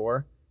working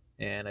before,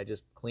 and I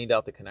just cleaned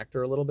out the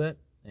connector a little bit,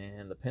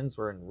 and the pins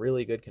were in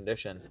really good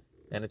condition,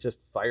 and it just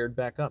fired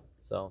back up.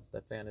 So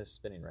that fan is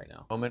spinning right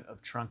now. Moment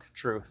of trunk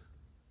truth.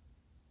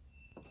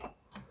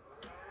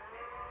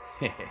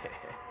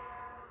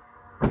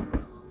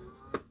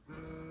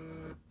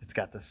 It's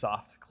got the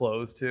soft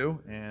close too,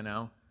 and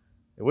now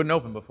it wouldn't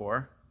open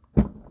before,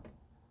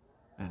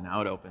 and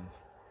now it opens.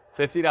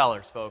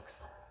 $50,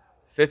 folks.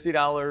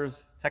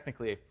 $50,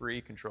 technically a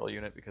free control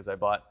unit because I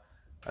bought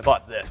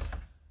this.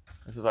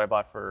 This is what I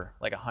bought for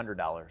like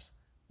 $100.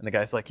 And the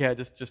guy's like, yeah,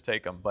 just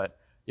take them. But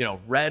you know,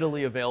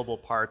 readily available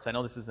parts. I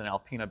know this is an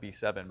Alpina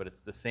B7, but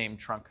it's the same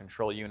trunk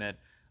control unit.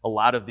 A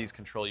lot of these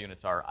control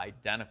units are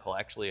identical.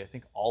 Actually, I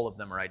think all of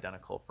them are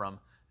identical from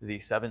the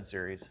 7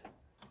 Series.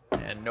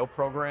 And no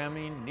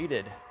programming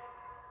needed.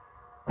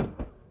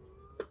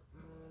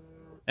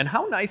 And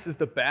how nice is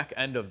the back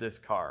end of this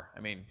car? I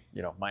mean,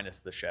 you know, minus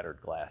the shattered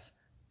glass.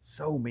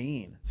 So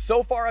mean.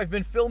 So far, I've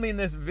been filming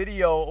this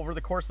video over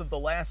the course of the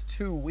last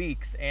 2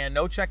 weeks, and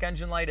no check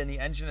engine light, and the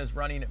engine is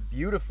running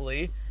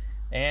beautifully.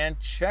 And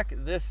check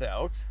this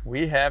out.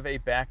 We have a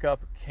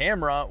backup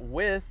camera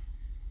with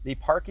the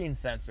parking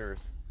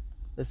sensors.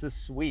 This is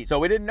sweet. So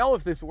we didn't know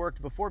if this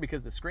worked before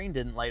because the screen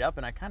didn't light up,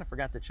 and I kind of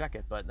forgot to check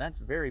it, but that's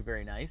very,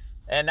 very nice.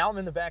 And now I'm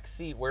in the back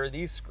seat where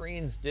these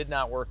screens did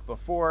not work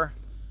before.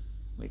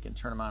 We can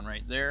turn them on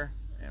right there,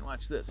 and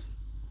watch this.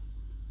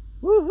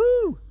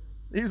 Woohoo!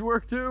 These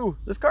work too.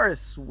 This car is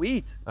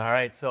sweet. All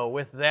right, so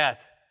with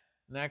that,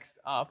 next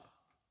up,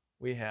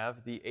 we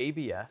have the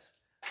ABS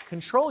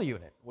control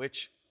unit,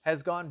 which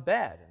has gone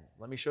bad, and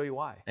let me show you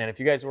why. And if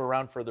you guys were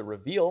around for the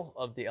reveal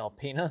of the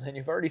Alpina, then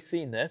you've already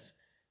seen this,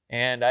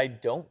 and I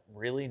don't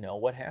really know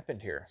what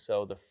happened here.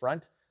 So the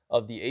front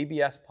of the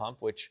ABS pump,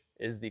 which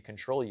is the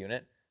control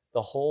unit,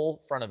 the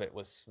whole front of it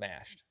was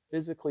smashed,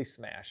 physically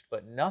smashed,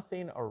 but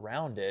nothing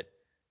around it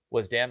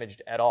was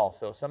damaged at all.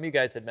 So some of you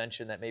guys had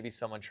mentioned that maybe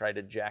someone tried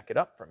to jack it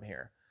up from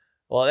here.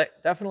 Well,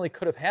 that definitely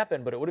could have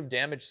happened, but it would have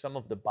damaged some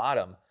of the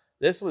bottom.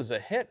 This was a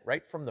hit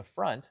right from the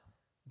front,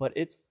 but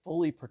it's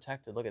fully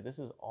protected. Look at this,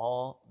 is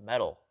all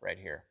metal right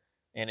here,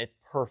 and it's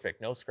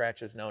perfect. No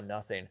scratches, no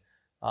nothing.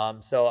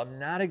 So I'm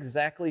not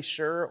exactly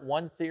sure.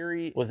 One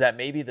theory was that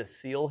maybe the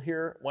seal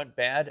here went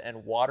bad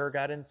and water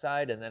got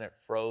inside and then it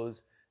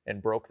froze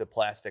and broke the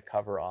plastic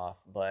cover off.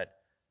 But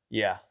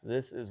yeah,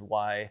 this is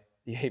why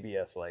the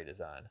ABS light is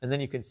on. And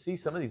then you can see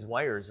some of these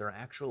wires are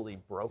actually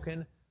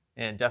broken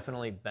and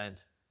definitely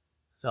bent.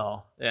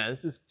 So yeah,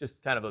 this is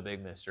just kind of a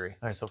big mystery.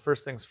 All right, so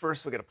first things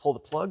first, we got to pull the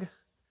plug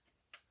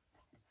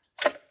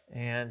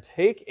and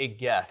take a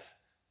guess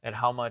at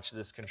how much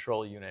this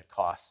control unit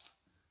costs.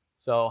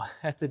 So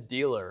at the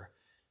dealer,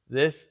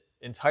 this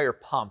entire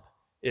pump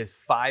is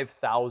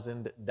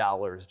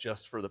 $5,000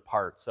 just for the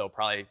part. So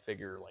probably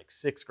figure like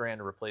 $6,000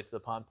 to replace the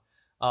pump.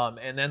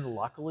 And then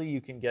luckily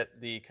you can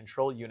get the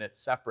control unit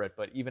separate,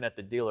 but even at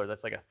the dealer,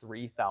 that's like a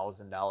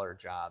 $3,000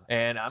 job.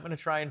 And I'm gonna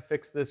try and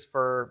fix this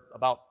for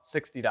about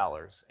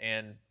 $60.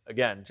 And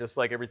again, just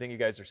like everything you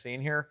guys are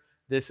seeing here,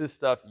 this is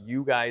stuff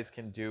you guys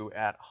can do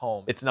at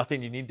home. It's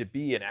nothing you need to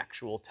be an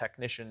actual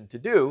technician to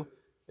do.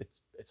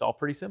 It's all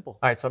pretty simple.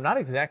 All right, so I'm not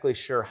exactly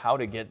sure how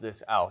to get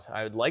this out.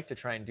 I would like to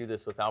try and do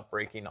this without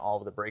breaking all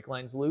of the brake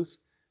lines loose.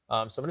 So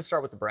I'm gonna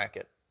start with the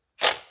bracket.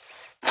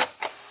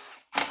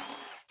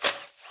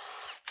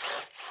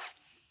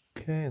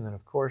 Okay, and then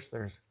of course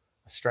there's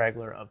a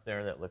straggler up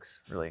there that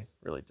looks really,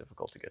 really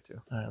difficult to get to.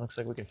 All right, looks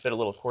like we can fit a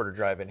little quarter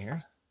drive in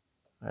here.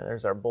 All right,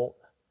 there's our bolt.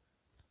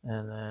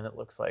 And then it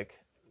looks like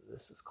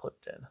this is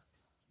clipped in.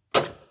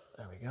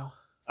 There we go.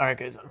 All right,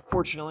 guys,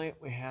 unfortunately,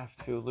 we have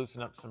to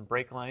loosen up some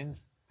brake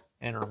lines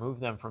and remove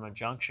them from a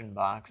junction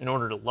box in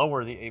order to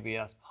lower the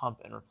ABS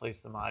pump and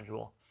replace the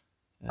module.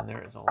 And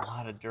there is a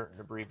lot of dirt and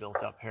debris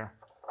built up here.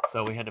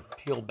 So we had to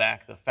peel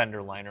back the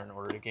fender liner in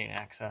order to gain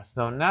access.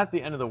 So not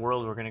the end of the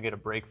world. We're going to get a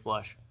brake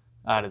flush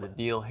out of the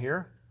deal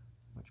here,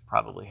 which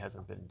probably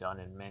hasn't been done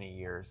in many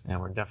years. And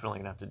we're definitely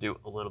going to have to do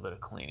a little bit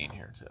of cleaning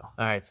here too.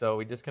 All right, so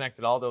we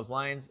disconnected all those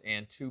lines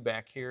and 2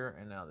 back here,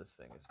 and now this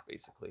thing is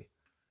basically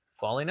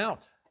falling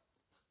out.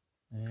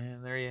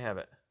 And there you have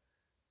it.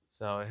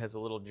 So it has a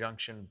little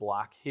junction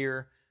block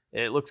here.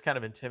 It looks kind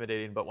of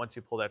intimidating, but once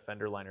you pull that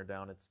fender liner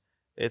down,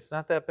 it's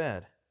not that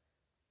bad.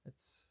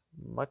 It's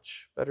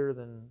much better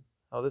than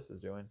how this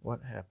is doing. What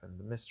happened?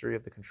 The mystery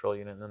of the control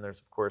unit. And then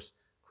there's, of course,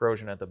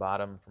 corrosion at the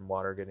bottom from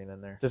water getting in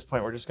there. At this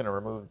point, we're just going to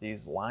remove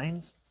these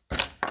lines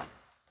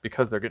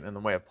because they're getting in the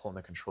way of pulling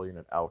the control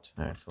unit out.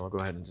 All right, so we'll go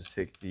ahead and just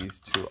take these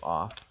 2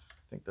 off.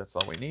 I think that's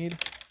all we need.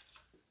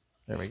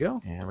 There we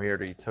go. And we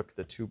already took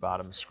the 2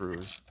 bottom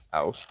screws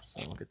out.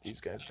 So we'll get these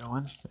guys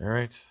going. All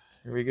right,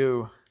 here we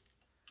go.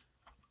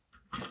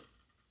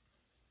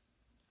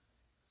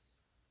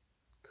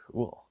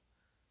 Cool.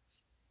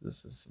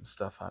 This is some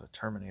stuff out of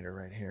Terminator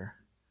right here.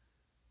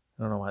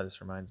 I don't know why this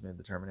reminds me of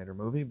the Terminator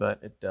movie, but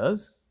it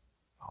does.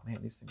 Oh man,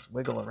 these things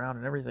wiggle around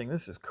and everything.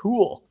 This is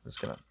cool. I'm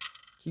just gonna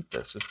keep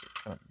this just to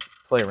kind of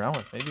play around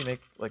with. Maybe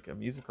make like a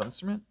musical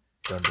instrument.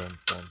 Dun dun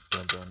dun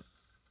dun dun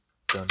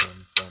dun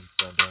dun dun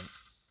dun dun.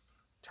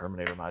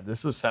 Terminator mod.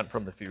 This is sent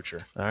from the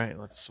future. All right,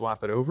 let's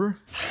swap it over.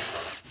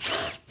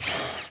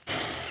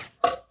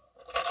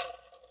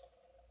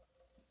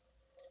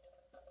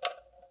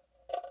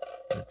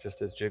 They're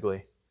just as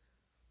jiggly.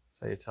 That's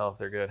how you tell if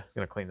they're good. I'm just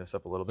gonna clean this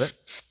up a little bit.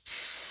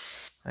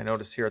 I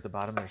noticed here at the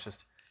bottom there's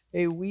just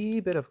a wee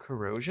bit of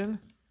corrosion.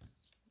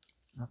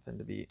 Nothing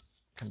to be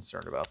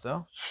concerned about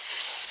though.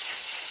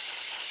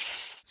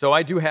 So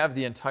I do have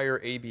the entire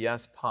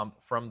ABS pump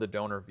from the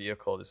donor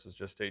vehicle. This was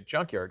just a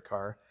junkyard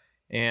car.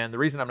 And the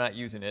reason I'm not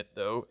using it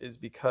though is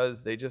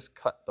because they just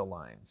cut the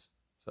lines.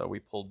 So we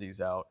pulled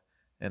these out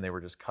and they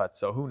were just cut.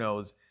 So who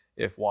knows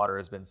if water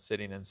has been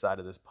sitting inside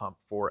of this pump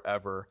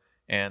forever.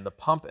 And the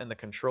pump and the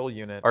control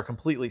unit are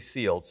completely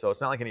sealed. So it's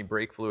not like any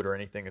brake fluid or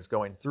anything is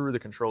going through the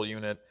control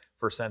unit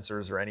for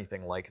sensors or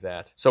anything like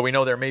that. So we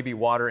know there may be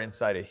water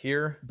inside of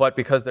here, but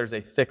because there's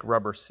a thick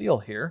rubber seal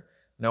here,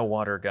 no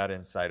water got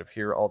inside of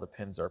here. All the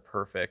pins are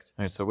perfect.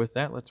 All right, so with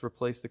that, let's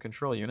replace the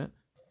control unit.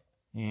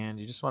 And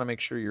you just want to make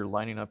sure you're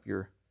lining up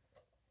your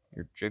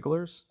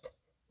jigglers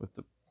with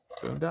the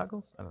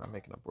boondoggles. I don't know, I'm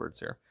making up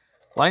words here.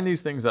 Line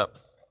these things up.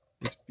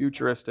 These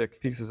futuristic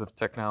pieces of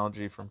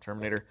technology from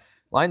Terminator.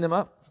 Line them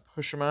up.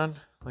 Push them on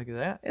like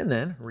that, and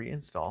then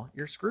reinstall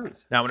your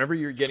screws. Now, whenever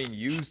you're getting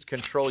used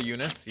control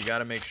units, you got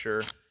to make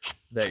sure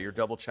that you're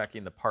double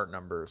checking the part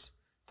numbers.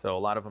 So a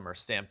lot of them are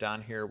stamped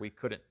on here. We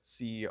couldn't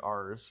see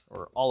ours,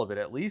 or all of it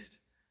at least.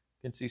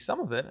 You can see some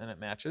of it, and it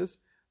matches.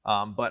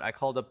 But I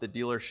called up the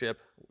dealership,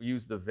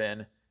 used the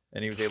VIN,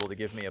 and he was able to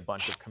give me a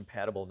bunch of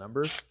compatible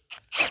numbers.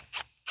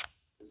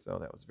 So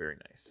that was very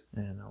nice.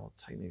 And I'll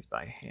tighten these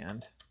by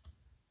hand.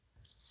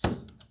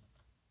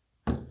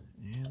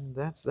 And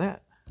that's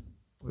that.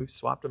 We've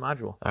swapped a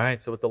module. All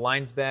right, so with the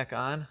lines back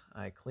on,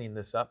 I cleaned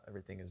this up.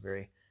 Everything is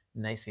very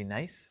nicey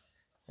nice.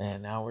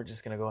 And now we're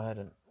just gonna go ahead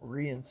and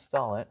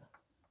reinstall it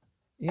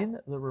in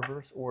the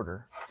reverse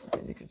order.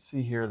 And you can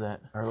see here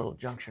that our little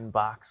junction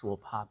box will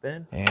pop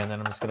in. And then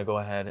I'm just gonna go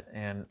ahead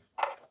and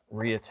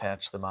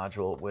reattach the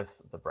module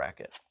with the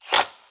bracket.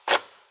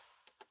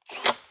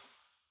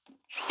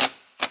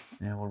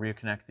 And we'll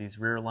reconnect these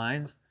rear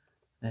lines.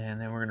 And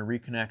then we're gonna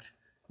reconnect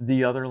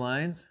the other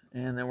lines,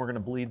 and then we're going to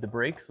bleed the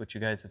brakes, which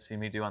you guys have seen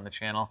me do on the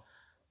channel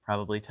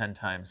probably 10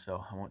 times,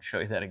 so I won't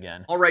show you that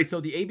again. All right,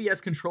 so the ABS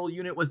control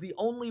unit was the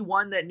only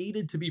one that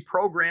needed to be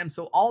programmed,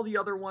 so all the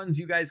other ones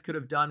you guys could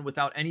have done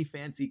without any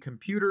fancy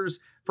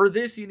computers. For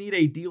this, you need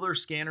a dealer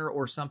scanner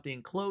or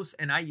something close,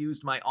 and I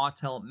used my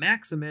Autel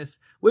Maximus,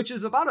 which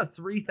is about a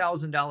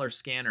 $3,000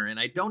 scanner, and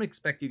I don't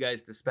expect you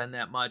guys to spend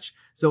that much.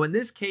 So in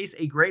this case,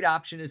 a great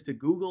option is to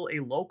Google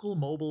a local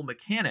mobile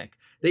mechanic.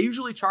 They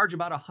usually charge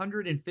about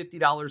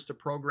 $150 to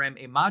program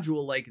a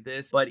module like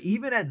this, but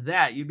even at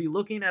that, you'd be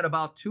looking at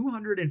about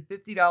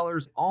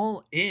 $250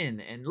 all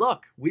in. And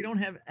look, we don't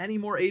have any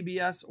more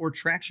ABS or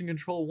traction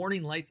control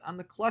warning lights on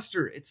the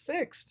cluster. It's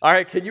fixed. All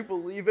right, can you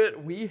believe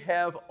it? We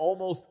have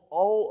almost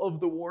all of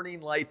the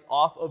warning lights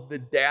off of the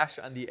dash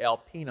on the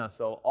Alpina.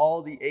 So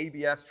all the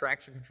ABS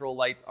traction control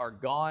lights are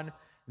gone.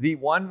 The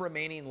one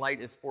remaining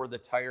light is for the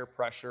tire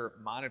pressure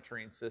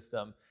monitoring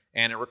system,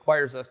 and it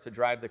requires us to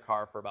drive the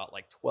car for about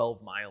like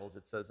 12 miles,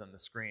 it says on the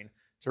screen,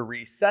 to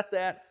reset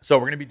that. So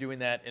we're gonna be doing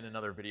that in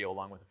another video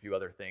along with a few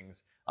other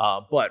things.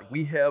 But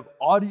we have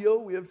audio,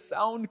 we have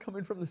sound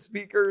coming from the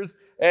speakers,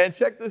 and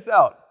check this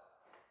out.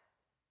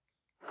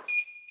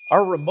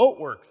 Our remote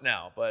works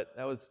now, but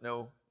that was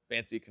no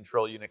fancy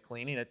control unit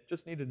cleaning. It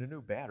just needed a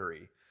new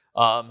battery.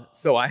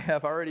 So I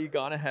have already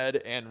gone ahead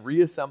and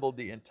reassembled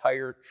the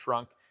entire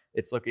trunk.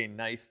 It's looking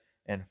nice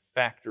and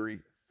factory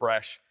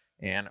fresh.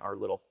 And our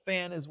little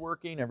fan is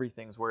working.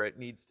 Everything's where it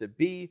needs to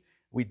be.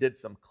 We did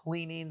some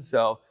cleaning,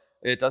 so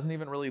it doesn't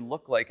even really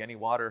look like any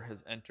water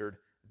has entered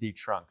the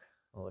trunk.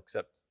 Well,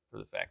 except for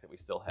the fact that we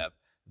still have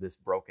this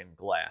broken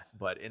glass.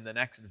 But in the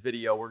next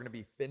video, we're going to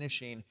be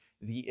finishing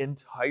the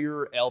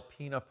entire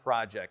Alpina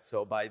project.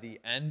 So by the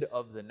end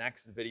of the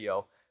next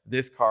video,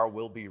 this car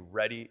will be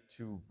ready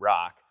to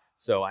rock.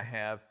 So I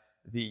have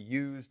the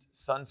used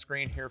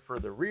sunscreen here for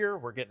the rear.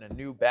 We're getting a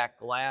new back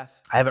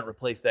glass. I haven't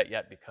replaced that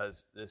yet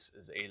because this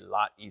is a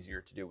lot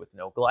easier to do with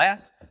no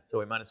glass. So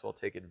we might as well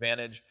take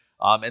advantage.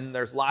 And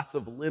there's lots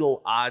of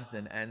little odds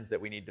and ends that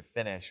we need to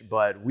finish,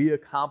 but we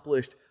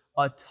accomplished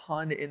a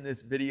ton in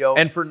this video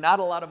and for not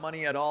a lot of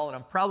money at all. And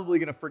I'm probably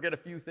going to forget a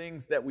few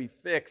things that we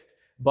fixed,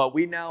 but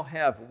we now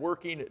have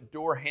working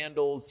door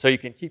handles so you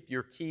can keep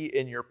your key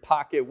in your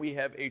pocket. We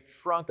have a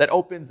trunk that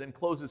opens and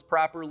closes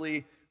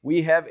properly.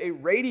 We have a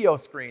radio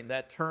screen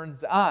that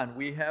turns on.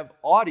 We have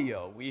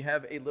audio. We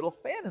have a little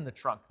fan in the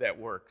trunk that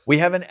works. We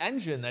have an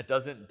engine that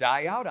doesn't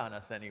die out on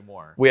us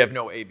anymore. We have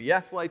no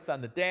ABS lights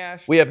on the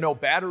dash. We have no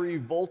battery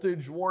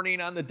voltage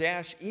warning on the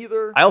dash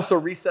either. I also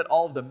reset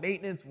all of the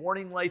maintenance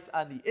warning lights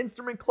on the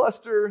instrument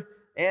cluster.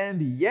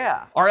 And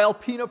yeah, our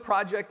Alpina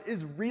project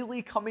is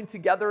really coming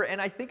together, and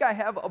I think I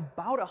have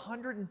about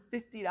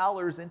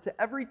 $150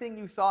 into everything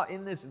you saw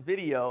in this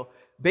video.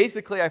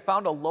 Basically, I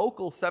found a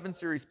local 7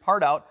 Series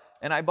part out,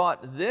 and I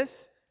bought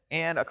this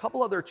and a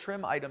couple other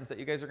trim items that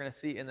you guys are going to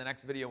see in the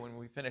next video when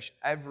we finish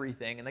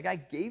everything. And the guy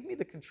gave me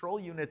the control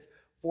units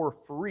for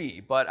free,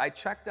 but I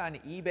checked on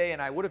eBay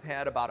and I would have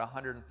had about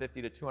 $150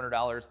 to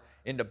 $200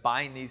 into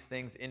buying these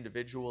things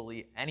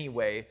individually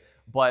anyway.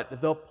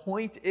 But the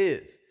point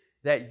is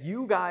that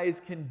you guys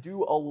can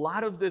do a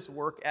lot of this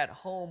work at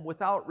home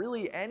without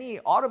really any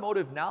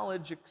automotive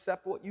knowledge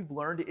except what you've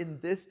learned in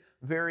this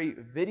very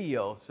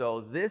video. So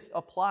this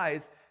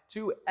applies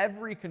to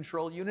every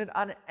control unit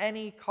on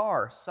any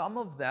car. Some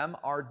of them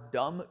are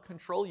dumb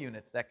control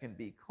units that can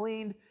be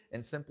cleaned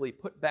and simply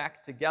put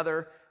back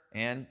together,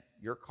 and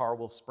your car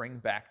will spring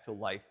back to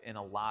life in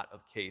a lot of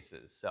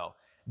cases. So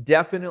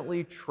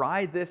definitely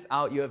try this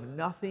out. You have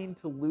nothing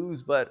to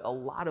lose but a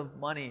lot of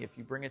money if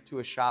you bring it to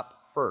a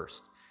shop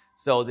first.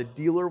 So the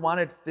dealer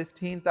wanted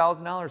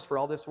 $15,000 for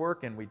all this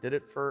work, and we did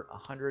it for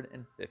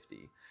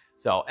 $150,000.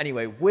 So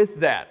anyway, with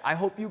that, I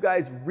hope you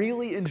guys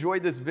really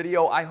enjoyed this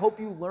video. I hope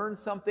you learned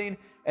something.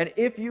 And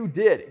if you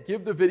did,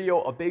 give the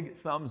video a big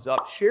thumbs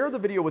up. Share the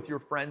video with your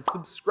friends.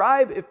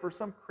 Subscribe if for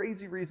some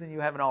crazy reason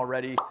you haven't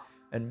already.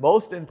 And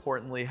most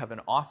importantly, have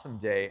an awesome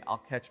day.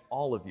 I'll catch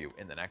all of you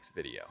in the next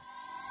video.